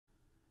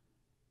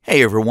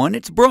Hey everyone,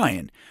 it's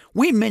Brian.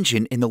 We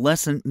mentioned in the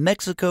lesson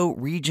Mexico,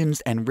 regions,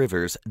 and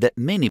rivers that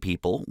many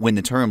people, when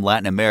the term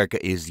Latin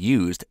America is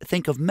used,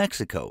 think of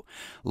Mexico.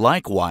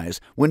 Likewise,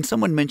 when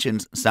someone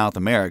mentions South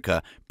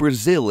America,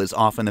 Brazil is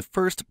often the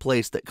first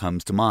place that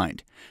comes to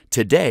mind.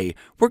 Today,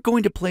 we're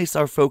going to place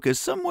our focus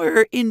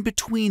somewhere in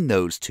between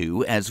those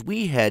two as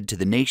we head to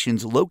the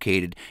nations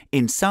located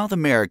in South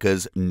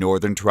America's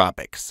Northern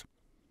Tropics.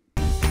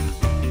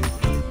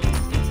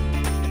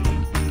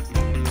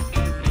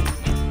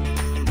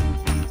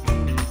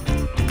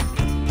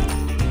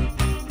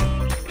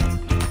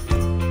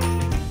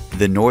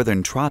 The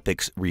Northern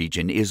Tropics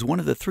region is one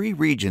of the three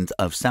regions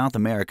of South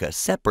America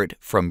separate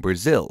from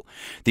Brazil.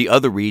 The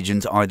other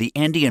regions are the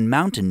Andean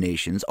mountain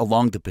nations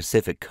along the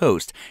Pacific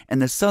coast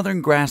and the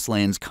southern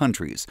grasslands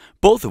countries,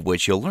 both of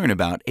which you'll learn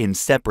about in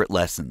separate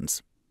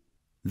lessons.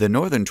 The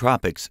Northern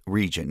Tropics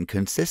region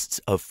consists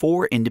of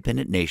 4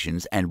 independent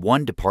nations and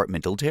 1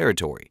 departmental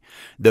territory.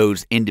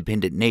 Those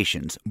independent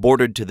nations,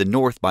 bordered to the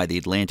north by the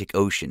Atlantic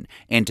Ocean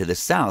and to the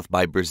south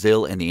by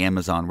Brazil and the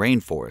Amazon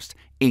rainforest,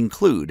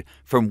 include,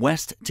 from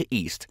west to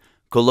east,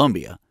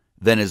 Colombia,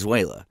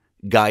 Venezuela,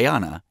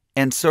 Guyana,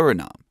 and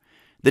Suriname.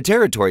 The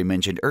territory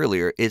mentioned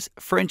earlier is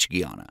French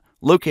Guiana,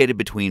 located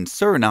between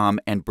Suriname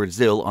and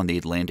Brazil on the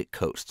Atlantic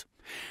coast.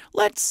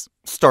 Let's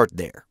start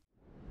there.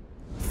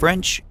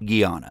 French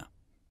Guiana.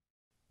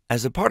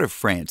 As a part of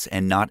France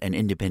and not an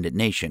independent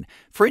nation,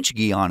 French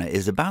Guiana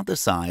is about the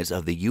size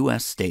of the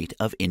U.S. state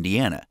of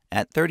Indiana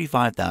at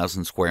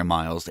 35,000 square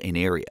miles in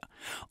area.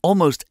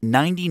 Almost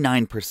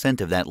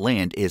 99% of that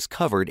land is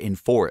covered in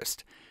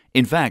forest.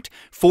 In fact,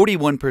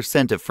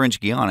 41% of French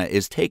Guiana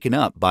is taken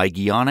up by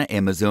Guiana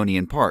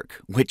Amazonian Park,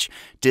 which,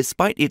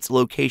 despite its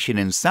location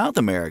in South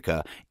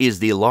America, is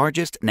the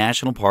largest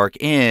national park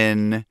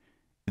in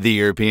the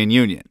European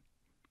Union.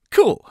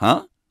 Cool,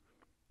 huh?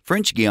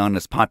 French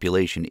Guiana's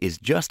population is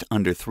just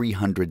under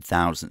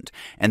 300,000,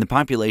 and the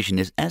population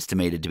is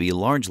estimated to be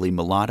largely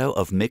mulatto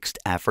of mixed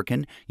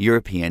African,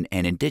 European,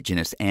 and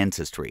indigenous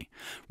ancestry.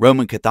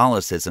 Roman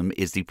Catholicism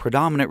is the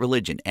predominant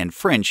religion, and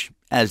French,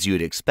 as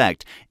you'd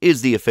expect,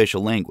 is the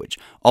official language,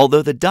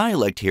 although the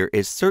dialect here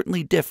is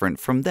certainly different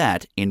from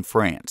that in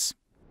France.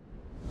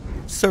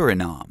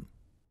 Suriname.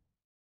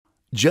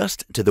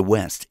 Just to the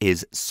west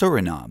is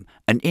Suriname,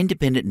 an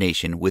independent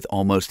nation with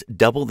almost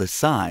double the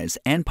size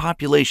and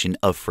population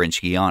of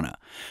French Guiana.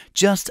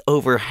 Just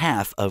over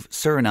half of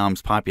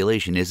Suriname's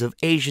population is of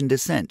Asian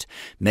descent,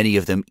 many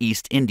of them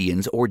East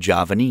Indians or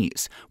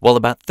Javanese, while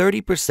about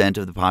 30%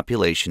 of the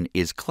population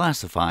is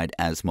classified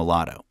as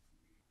mulatto.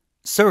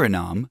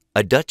 Suriname,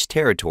 a Dutch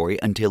territory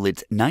until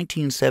its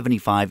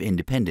 1975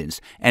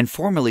 independence and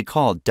formerly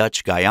called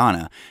Dutch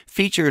Guyana,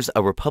 features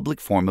a republic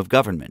form of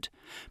government.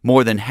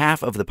 More than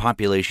half of the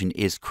population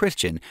is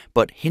Christian,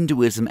 but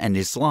Hinduism and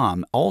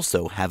Islam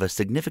also have a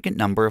significant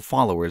number of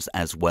followers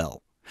as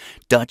well.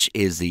 Dutch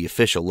is the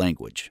official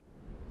language.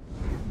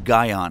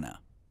 Guyana.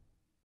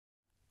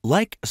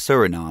 Like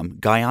Suriname,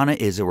 Guyana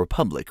is a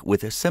republic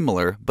with a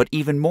similar but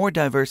even more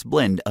diverse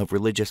blend of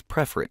religious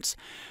preference.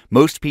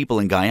 Most people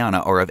in Guyana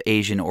are of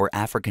Asian or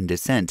African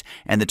descent,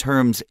 and the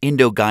terms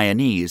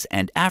Indo-Guyanese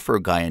and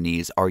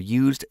Afro-Guyanese are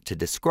used to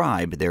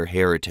describe their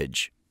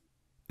heritage.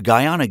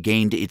 Guyana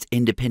gained its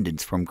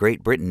independence from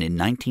Great Britain in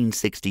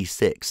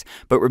 1966,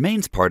 but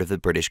remains part of the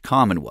British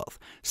Commonwealth,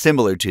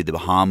 similar to the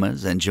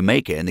Bahamas and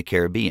Jamaica in the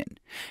Caribbean.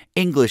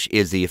 English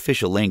is the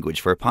official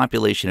language for a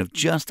population of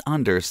just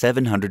under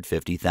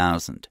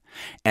 750,000.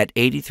 At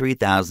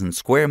 83,000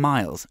 square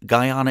miles,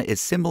 Guyana is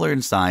similar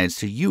in size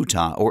to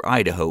Utah or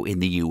Idaho in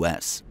the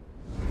U.S.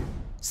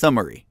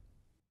 Summary.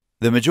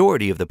 The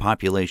majority of the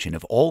population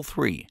of all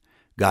three,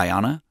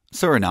 Guyana,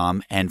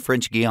 Suriname, and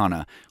French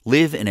Guiana,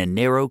 live in a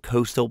narrow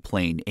coastal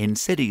plain in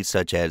cities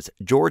such as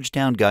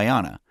Georgetown,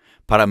 Guyana,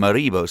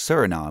 Paramaribo,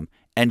 Suriname,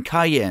 and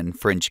Cayenne,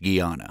 French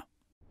Guiana.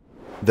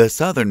 The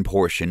southern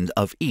portions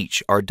of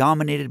each are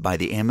dominated by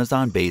the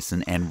Amazon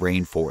basin and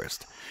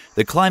rainforest.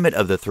 The climate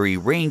of the three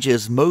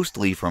ranges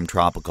mostly from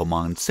tropical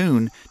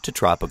monsoon to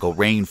tropical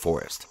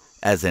rainforest.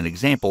 As an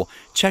example,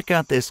 check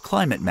out this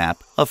climate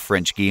map of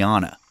French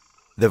Guiana.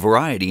 The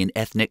variety in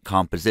ethnic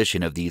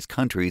composition of these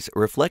countries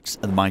reflects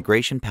the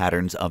migration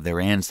patterns of their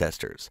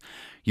ancestors.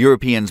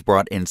 Europeans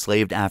brought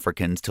enslaved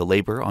Africans to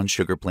labor on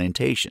sugar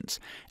plantations.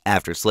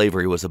 After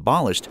slavery was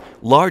abolished,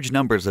 large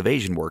numbers of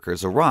Asian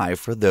workers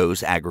arrived for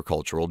those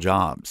agricultural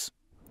jobs.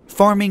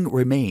 Farming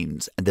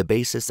remains the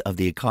basis of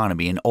the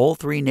economy in all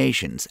three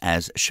nations,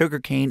 as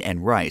sugarcane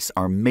and rice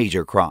are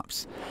major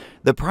crops.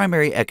 The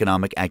primary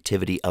economic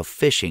activity of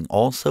fishing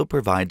also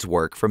provides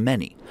work for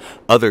many.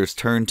 Others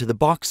turn to the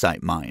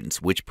bauxite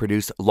mines, which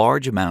produce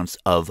large amounts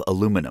of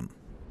aluminum.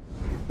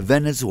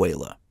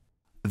 Venezuela.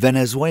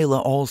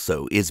 Venezuela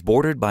also is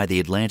bordered by the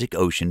Atlantic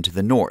Ocean to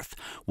the north,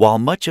 while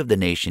much of the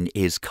nation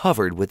is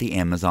covered with the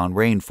Amazon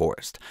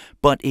rainforest,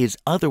 but is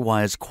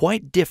otherwise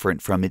quite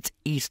different from its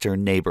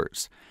eastern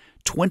neighbors.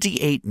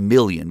 28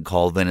 million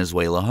call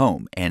Venezuela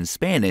home, and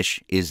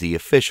Spanish is the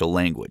official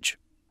language.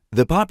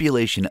 The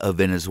population of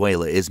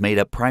Venezuela is made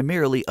up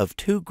primarily of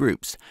two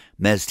groups,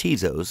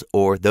 mestizos,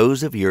 or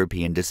those of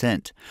European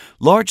descent.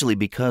 Largely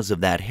because of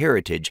that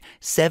heritage,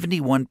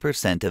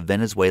 71% of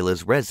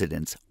Venezuela's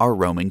residents are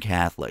Roman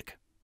Catholic.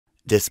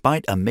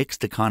 Despite a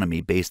mixed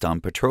economy based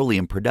on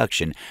petroleum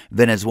production,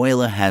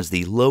 Venezuela has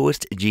the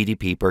lowest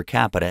GDP per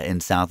capita in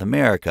South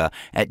America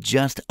at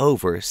just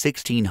over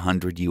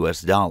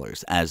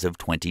 $1,600 as of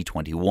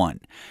 2021.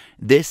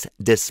 This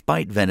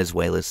despite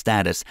Venezuela's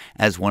status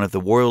as one of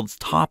the world's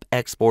top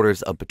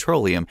exporters of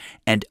petroleum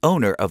and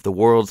owner of the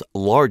world's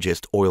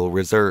largest oil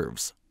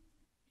reserves.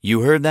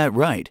 You heard that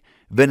right.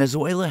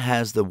 Venezuela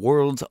has the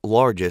world's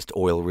largest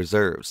oil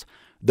reserves.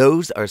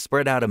 Those are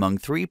spread out among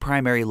three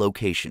primary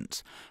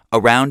locations: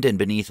 around and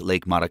beneath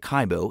Lake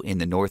Maracaibo in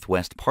the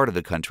northwest part of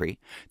the country,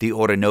 the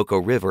Orinoco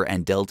River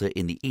and Delta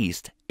in the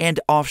east, and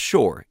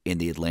offshore in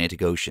the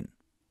Atlantic Ocean.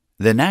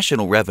 The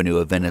national revenue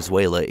of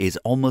Venezuela is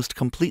almost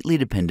completely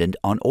dependent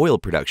on oil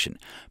production,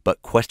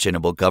 but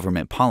questionable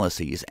government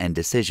policies and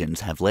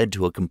decisions have led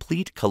to a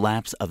complete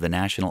collapse of the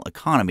national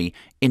economy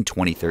in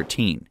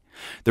 2013.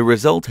 The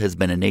result has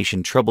been a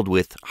nation troubled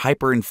with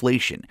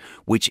hyperinflation,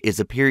 which is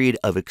a period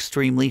of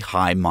extremely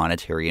high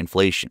monetary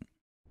inflation.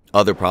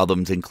 Other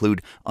problems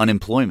include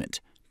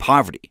unemployment,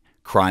 poverty,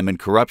 crime and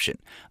corruption,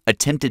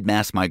 attempted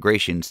mass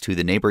migrations to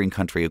the neighboring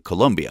country of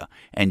Colombia,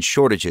 and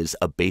shortages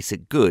of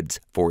basic goods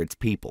for its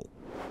people.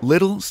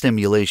 Little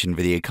stimulation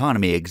for the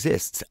economy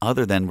exists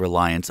other than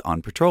reliance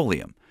on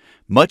petroleum.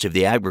 Much of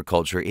the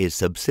agriculture is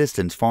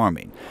subsistence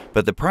farming,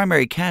 but the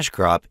primary cash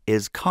crop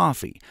is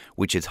coffee,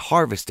 which is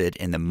harvested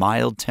in the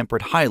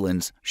mild-temperate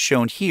highlands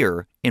shown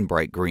here in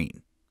bright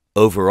green.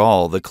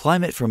 Overall, the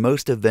climate for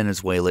most of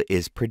Venezuela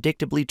is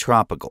predictably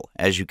tropical,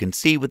 as you can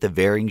see with the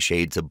varying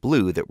shades of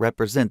blue that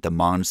represent the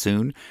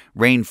monsoon,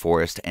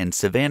 rainforest, and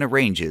savanna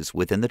ranges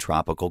within the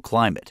tropical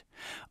climate.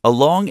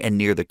 Along and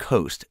near the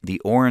coast, the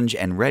orange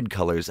and red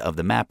colors of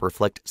the map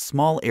reflect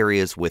small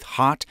areas with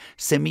hot,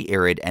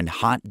 semi-arid, and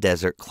hot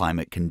desert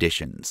climate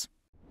conditions.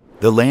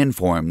 The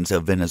landforms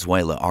of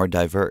Venezuela are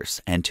diverse,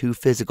 and two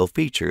physical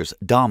features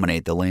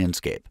dominate the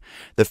landscape.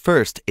 The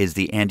first is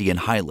the Andean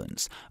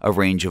Highlands, a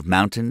range of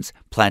mountains,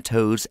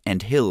 plateaus,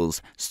 and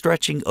hills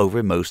stretching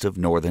over most of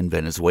northern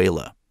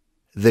Venezuela.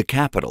 The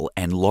capital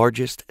and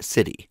largest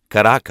city,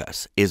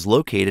 Caracas, is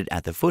located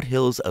at the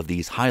foothills of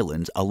these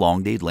highlands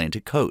along the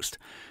Atlantic coast.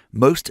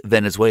 Most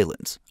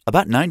Venezuelans,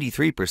 about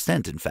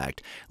 93% in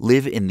fact,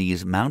 live in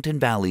these mountain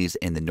valleys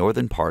in the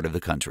northern part of the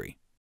country.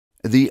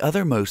 The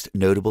other most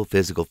notable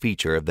physical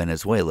feature of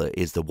Venezuela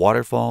is the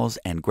waterfalls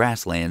and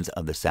grasslands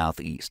of the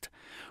southeast.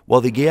 While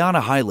the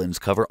Guayana Highlands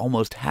cover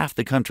almost half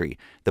the country,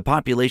 the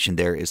population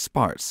there is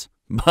sparse,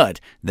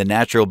 but the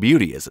natural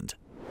beauty isn't.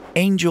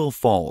 Angel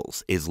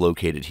Falls is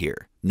located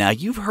here. Now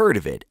you've heard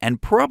of it and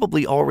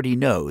probably already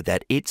know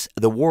that it's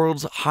the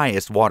world's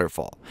highest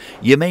waterfall.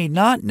 You may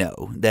not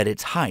know that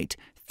its height,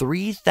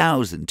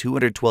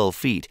 3,212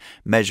 feet,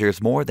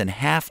 measures more than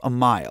half a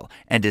mile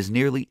and is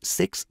nearly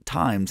 6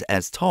 times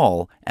as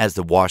tall as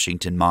the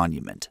Washington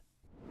Monument.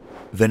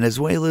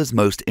 Venezuela's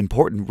most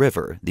important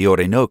river, the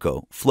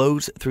Orinoco,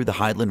 flows through the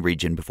highland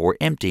region before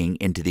emptying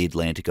into the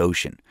Atlantic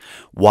Ocean.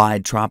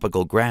 Wide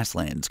tropical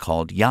grasslands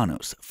called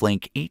llanos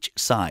flank each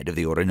side of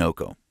the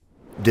Orinoco.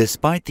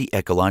 Despite the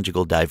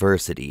ecological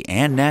diversity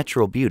and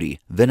natural beauty,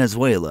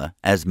 Venezuela,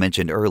 as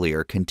mentioned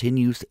earlier,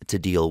 continues to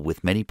deal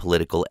with many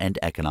political and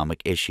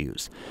economic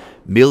issues.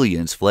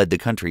 Millions fled the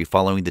country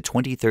following the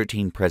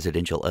 2013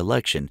 presidential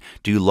election,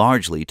 due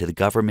largely to the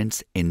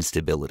government's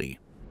instability.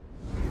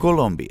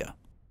 Colombia.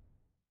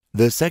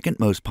 The second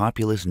most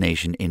populous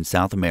nation in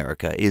South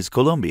America is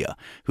Colombia,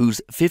 whose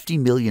 50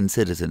 million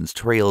citizens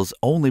trails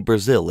only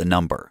Brazil in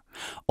number.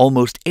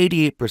 Almost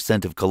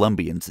 88% of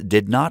Colombians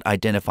did not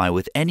identify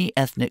with any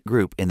ethnic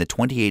group in the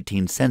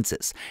 2018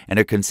 census and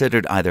are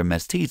considered either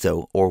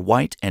mestizo or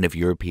white and of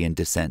European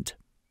descent.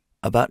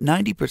 About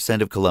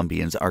 90% of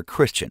Colombians are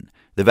Christian.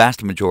 The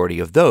vast majority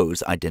of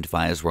those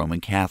identify as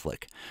Roman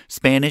Catholic.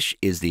 Spanish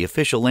is the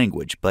official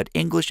language, but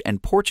English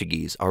and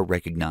Portuguese are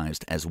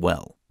recognized as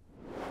well.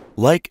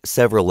 Like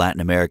several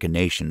Latin American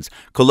nations,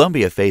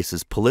 Colombia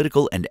faces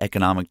political and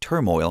economic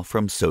turmoil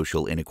from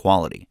social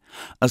inequality.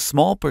 A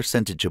small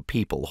percentage of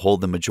people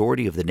hold the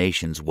majority of the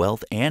nation's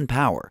wealth and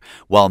power,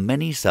 while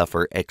many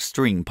suffer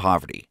extreme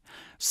poverty.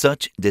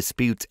 Such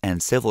disputes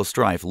and civil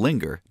strife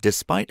linger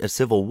despite a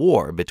civil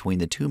war between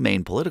the two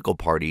main political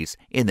parties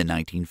in the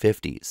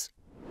 1950s.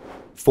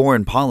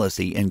 Foreign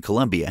policy in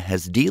Colombia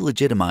has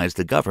delegitimized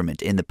the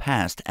government in the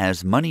past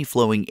as money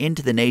flowing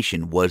into the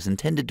nation was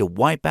intended to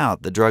wipe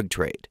out the drug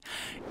trade.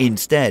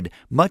 Instead,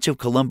 much of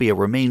Colombia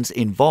remains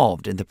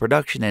involved in the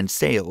production and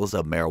sales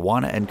of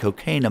marijuana and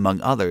cocaine,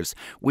 among others,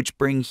 which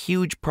bring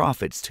huge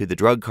profits to the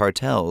drug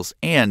cartels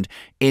and,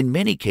 in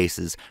many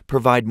cases,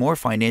 provide more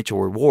financial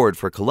reward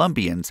for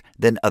Colombians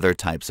than other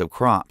types of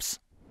crops.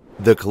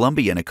 The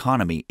Colombian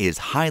economy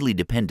is highly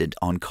dependent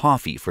on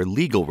coffee for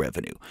legal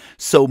revenue,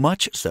 so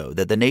much so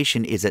that the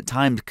nation is at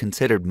times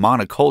considered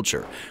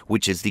monoculture,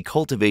 which is the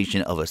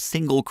cultivation of a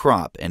single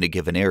crop in a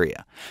given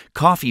area.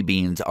 Coffee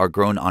beans are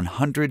grown on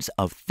hundreds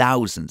of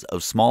thousands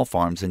of small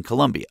farms in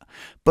Colombia,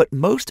 but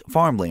most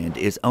farmland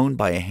is owned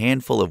by a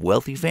handful of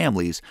wealthy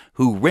families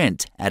who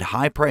rent at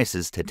high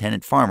prices to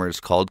tenant farmers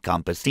called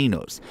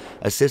campesinos,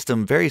 a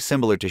system very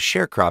similar to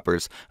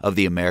sharecroppers of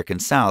the American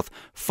South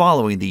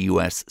following the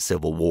U.S.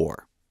 Civil War.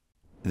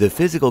 The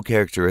physical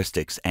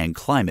characteristics and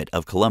climate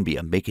of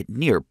Colombia make it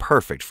near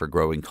perfect for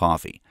growing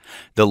coffee.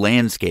 The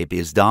landscape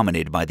is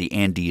dominated by the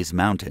Andes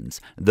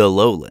Mountains, the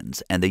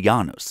lowlands, and the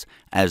llanos,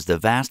 as the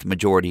vast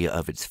majority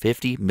of its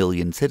 50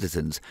 million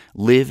citizens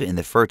live in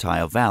the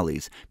fertile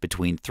valleys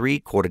between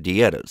three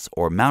cordilleras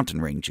or mountain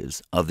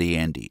ranges of the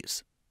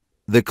Andes.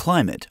 The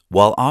climate,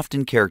 while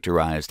often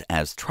characterized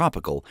as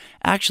tropical,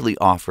 actually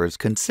offers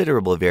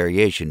considerable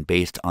variation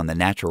based on the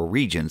natural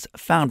regions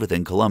found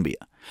within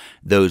Colombia.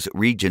 Those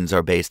regions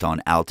are based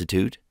on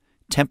altitude,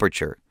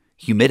 temperature,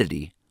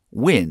 humidity,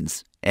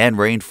 winds, and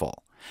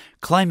rainfall.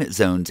 Climate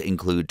zones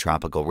include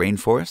tropical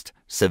rainforest,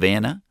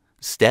 savanna,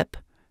 steppe,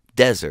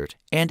 desert,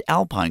 and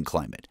alpine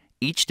climate,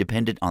 each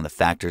dependent on the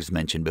factors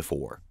mentioned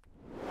before.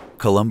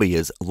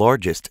 Colombia's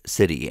largest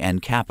city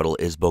and capital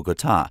is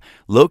Bogotá,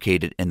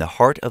 located in the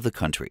heart of the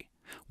country.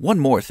 One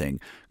more thing,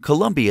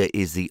 Colombia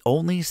is the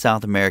only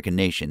South American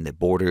nation that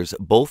borders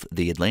both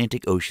the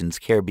Atlantic Ocean's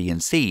Caribbean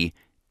Sea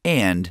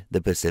and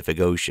the Pacific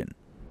Ocean.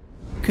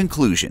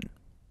 Conclusion.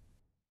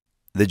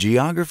 The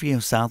geography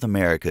of South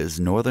America's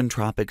Northern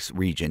Tropics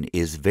region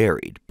is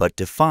varied but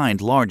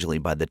defined largely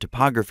by the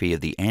topography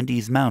of the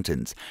Andes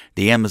Mountains,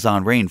 the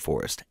Amazon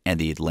rainforest, and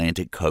the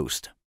Atlantic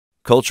coast.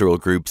 Cultural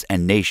groups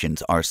and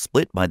nations are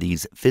split by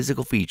these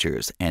physical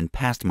features and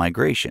past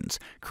migrations,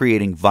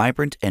 creating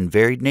vibrant and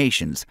varied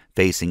nations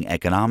facing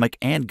economic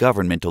and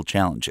governmental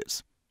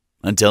challenges.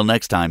 Until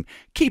next time,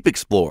 keep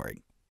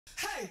exploring.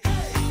 Hey,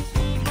 hey.